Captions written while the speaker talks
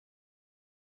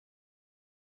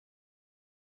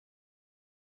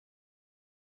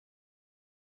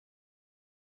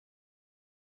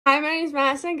Hi, my name is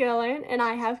Madison Gillen, and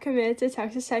I have committed to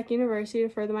Texas Tech University to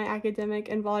further my academic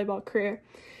and volleyball career.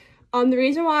 The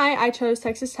reason why I chose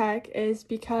Texas Tech is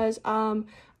because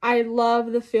I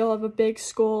love the feel of a big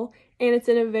school, and it's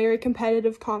in a very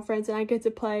competitive conference, and I get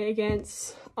to play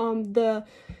against the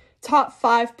top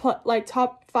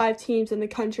five teams in the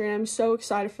country, and I'm so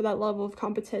excited for that level of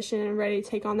competition and ready to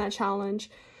take on that challenge.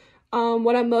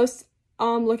 What I'm most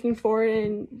looking forward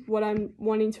and what I'm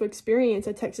wanting to experience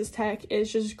at Texas Tech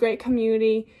is just great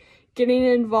community, getting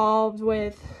involved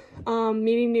with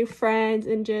meeting new friends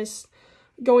and just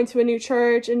going to a new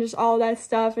church and just all that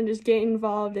stuff and just getting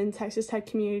involved in Texas Tech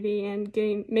community and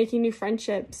making new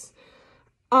friendships.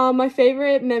 My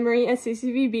favorite memory at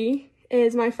CCVB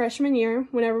is my freshman year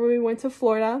whenever we went to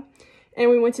Florida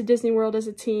and we went to Disney World as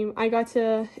a team. I got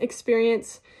to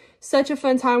experience such a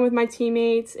fun time with my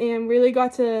teammates and really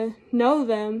got to know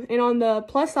them. And on the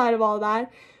plus side of all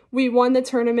that, we won the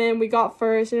tournament, we got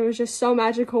first, and it was just so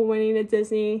magical winning at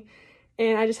Disney,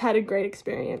 and I just had a great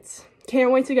experience. Can't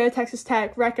wait to go to Texas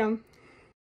Tech. Wreck 'em.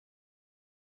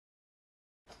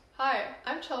 Hi,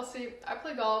 I'm Chelsea. I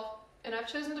play golf, and I've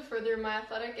chosen to further my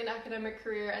athletic and academic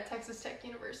career at Texas Tech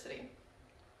University.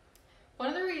 One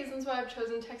of the reasons why I've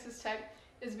chosen Texas Tech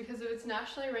is because of its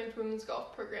nationally ranked women's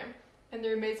golf program and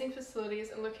their amazing facilities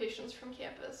and locations from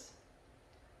campus.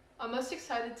 I'm most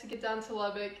excited to get down to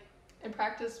Lubbock and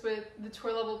practice with the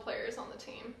tour level players on the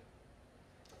team.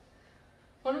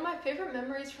 One of my favorite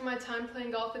memories from my time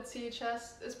playing golf at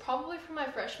CHS is probably from my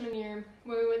freshman year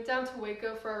when we went down to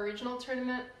Waco for our regional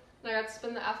tournament and I got to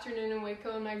spend the afternoon in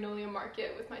Waco and Magnolia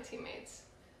Market with my teammates.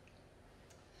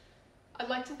 I'd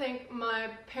like to thank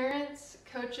my parents,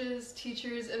 coaches,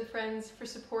 teachers, and friends for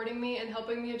supporting me and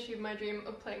helping me achieve my dream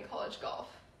of playing college golf.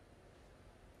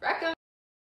 Wreck 'em!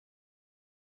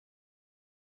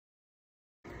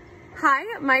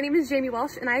 Hi, my name is Jamie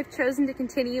Welsh, and I've chosen to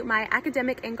continue my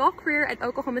academic and golf career at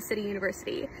Oklahoma City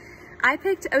University. I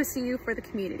picked OCU for the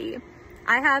community.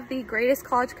 I have the greatest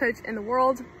college coach in the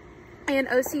world, and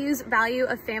OCU's value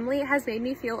of family has made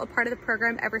me feel a part of the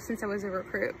program ever since I was a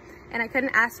recruit, and I couldn't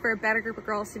ask for a better group of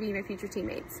girls to be my future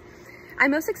teammates.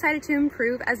 I'm most excited to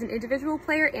improve as an individual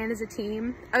player and as a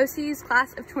team. OCU's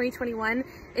class of 2021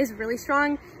 is really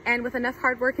strong, and with enough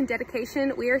hard work and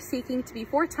dedication, we are seeking to be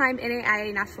 4-time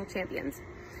NAIA national champions.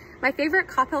 My favorite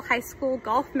Coppell High School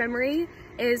golf memory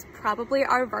is probably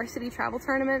our varsity travel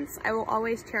tournaments. I will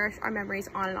always cherish our memories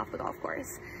on and off the golf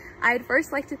course. I'd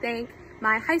first like to thank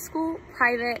my high school,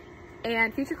 private,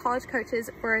 and future college coaches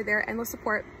for their endless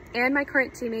support, and my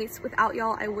current teammates. Without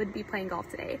y'all, I would be playing golf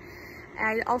today.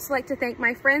 I'd also like to thank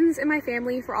my friends and my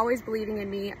family for always believing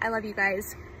in me. I love you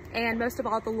guys. And most of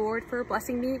all, the Lord for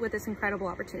blessing me with this incredible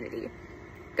opportunity.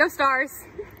 Go Stars!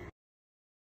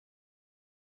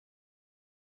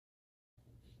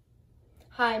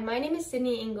 Hi, my name is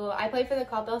Sydney Engel. I play for the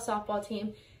Coppell softball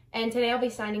team, and today I'll be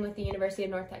signing with the University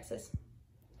of North Texas.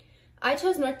 I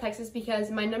chose North Texas because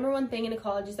my number one thing in a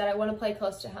college is that I want to play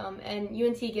close to home, and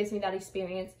UNT gives me that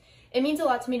experience. It means a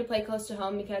lot to me to play close to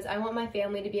home because I want my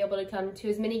family to be able to come to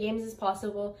as many games as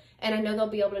possible, and I know they'll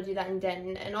be able to do that in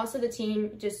Denton. And also the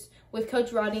team, just with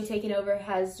Coach Rodney taking over,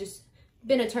 has just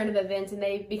been a turn of events, and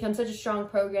they've become such a strong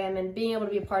program, and being able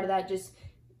to be a part of that,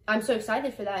 I'm so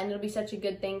excited for that, and it'll be such a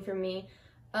good thing for me.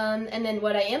 And then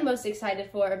what I am most excited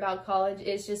for about college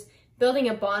is just building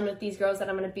a bond with these girls that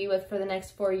I'm going to be with for the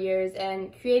next 4 years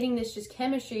and creating this just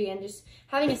chemistry and just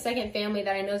having a second family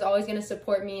that I know is always going to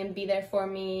support me and be there for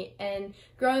me, and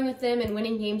growing with them and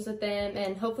winning games with them,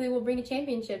 and hopefully we'll bring a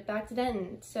championship back to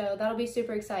Denton. So that'll be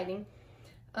super exciting.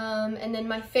 And then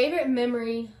my favorite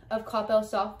memory of Coppell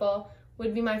softball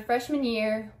would be my freshman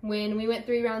year when we went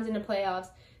 3 rounds into playoffs.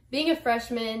 Being a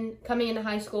freshman coming into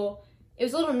high school, it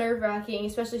was a little nerve-wracking,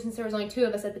 especially since there was only 2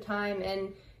 of us at the time,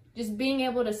 and just being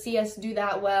able to see us do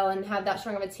that well and have that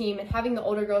strong of a team, and having the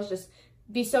older girls just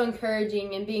be so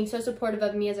encouraging and being so supportive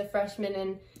of me as a freshman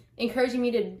and encouraging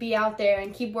me to be out there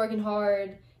and keep working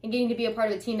hard and getting to be a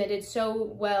part of a team that did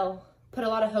so well put a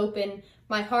lot of hope in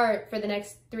my heart for the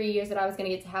next 3 years that I was going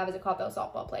to get to have as a Coppell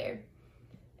softball player.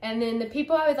 And then the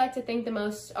people I would like to thank the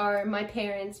most are my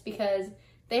parents, because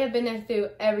they have been there through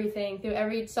everything, through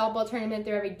every softball tournament,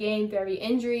 through every game, through every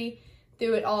injury,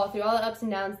 through it all, through all the ups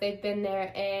and downs. They've been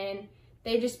there, and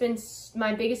they've just been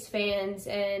my biggest fans,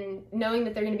 and knowing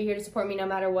that they're going to be here to support me no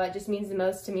matter what just means the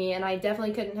most to me, and I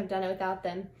definitely couldn't have done it without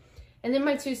them. And then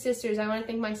my 2 sisters, I want to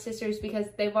thank my sisters because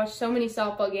they've watched so many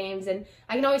softball games, and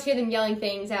I can always hear them yelling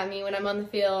things at me when I'm on the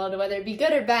field, whether it be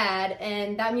good or bad,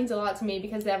 and that means a lot to me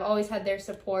because they've always had their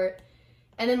support.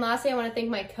 And then lastly, I want to thank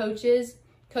my coaches,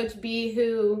 Coach B,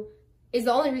 who is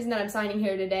the only reason that I'm signing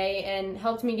here today and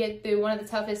helped me get through one of the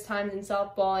toughest times in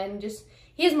softball. And just,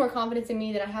 he has more confidence in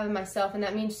me than I have in myself, and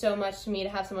that means so much to me to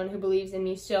have someone who believes in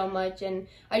me so much, and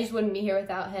I just wouldn't be here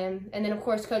without him. And then of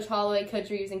course Coach Holloway, Coach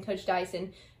Reeves, and Coach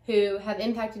Dyson, who have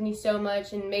impacted me so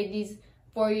much and made these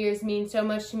 4 years mean so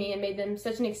much to me and made them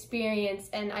such an experience.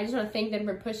 And I just want to thank them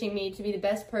for pushing me to be the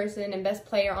best person and best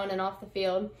player on and off the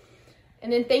field.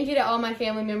 And then thank you to all my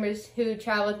family members who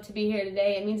traveled to be here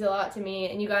today. It means a lot to me,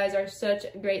 and you guys are such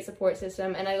a great support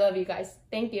system, and I love you guys.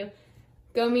 Thank you.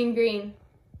 Go Mean Green.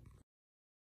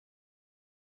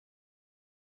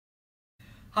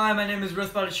 Hi, my name is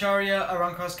Ruth Bhattacharya. I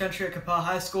run cross country at Coppell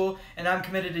High School, and I'm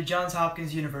committed to Johns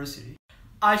Hopkins University.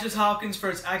 I chose Hopkins for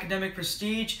its academic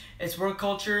prestige, its work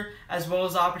culture, as well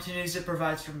as the opportunities it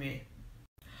provides for me.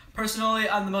 Personally,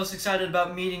 I'm the most excited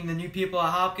about meeting the new people at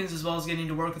Hopkins as well as getting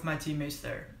to work with my teammates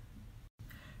there.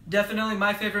 Definitely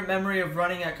my favorite memory of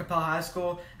running at Coppell High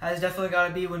School has definitely got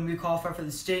to be when we qualified for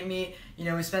the state meet. You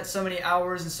know, we spent so many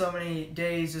hours and so many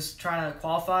days just trying to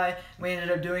qualify. We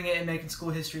ended up doing it and making school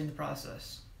history in the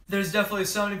process. There's definitely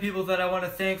so many people that I want to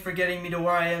thank for getting me to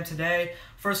where I am today.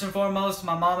 First and foremost,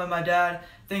 my mom and my dad.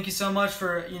 Thank you so much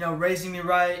for, raising me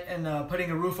right and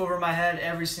putting a roof over my head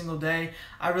every single day.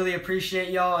 I really appreciate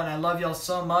y'all, and I love y'all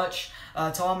so much.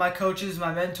 To all my coaches,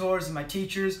 my mentors, and my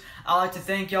teachers, I'd like to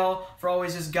thank y'all for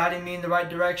always just guiding me in the right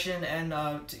direction and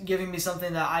giving me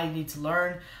something that I need to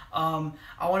learn. I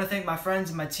want to thank my friends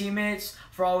and my teammates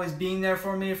for always being there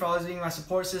for me, for always being my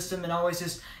support system, and always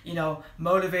just,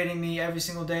 motivating me every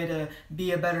single day to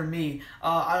be a better me.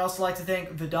 I'd also like to thank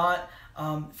Vedant.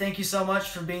 Thank you so much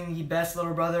for being the best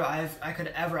little brother I could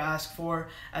ever ask for,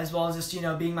 as well as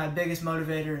just, being my biggest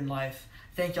motivator in life.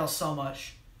 Thank y'all so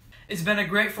much. It's been a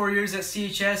great 4 years at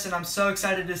CHS, and I'm so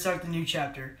excited to start the new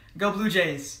chapter. Go Blue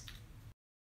Jays!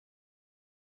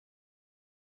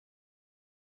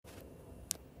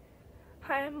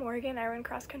 Hi, I'm Morgan. I run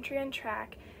cross country and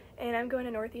track, and I'm going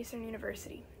to Northeastern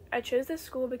University. I chose this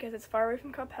school because it's far away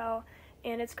from Coppell,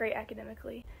 and it's great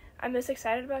academically. I'm most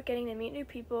excited about getting to meet new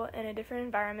people in a different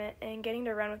environment and getting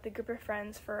to run with a group of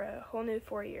friends for a whole new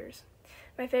 4 years.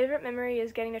 My favorite memory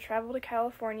is getting to travel to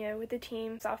California with the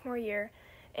team sophomore year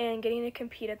and getting to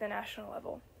compete at the national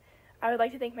level. I would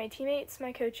like to thank my teammates,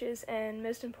 my coaches, and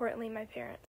most importantly, my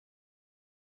parents.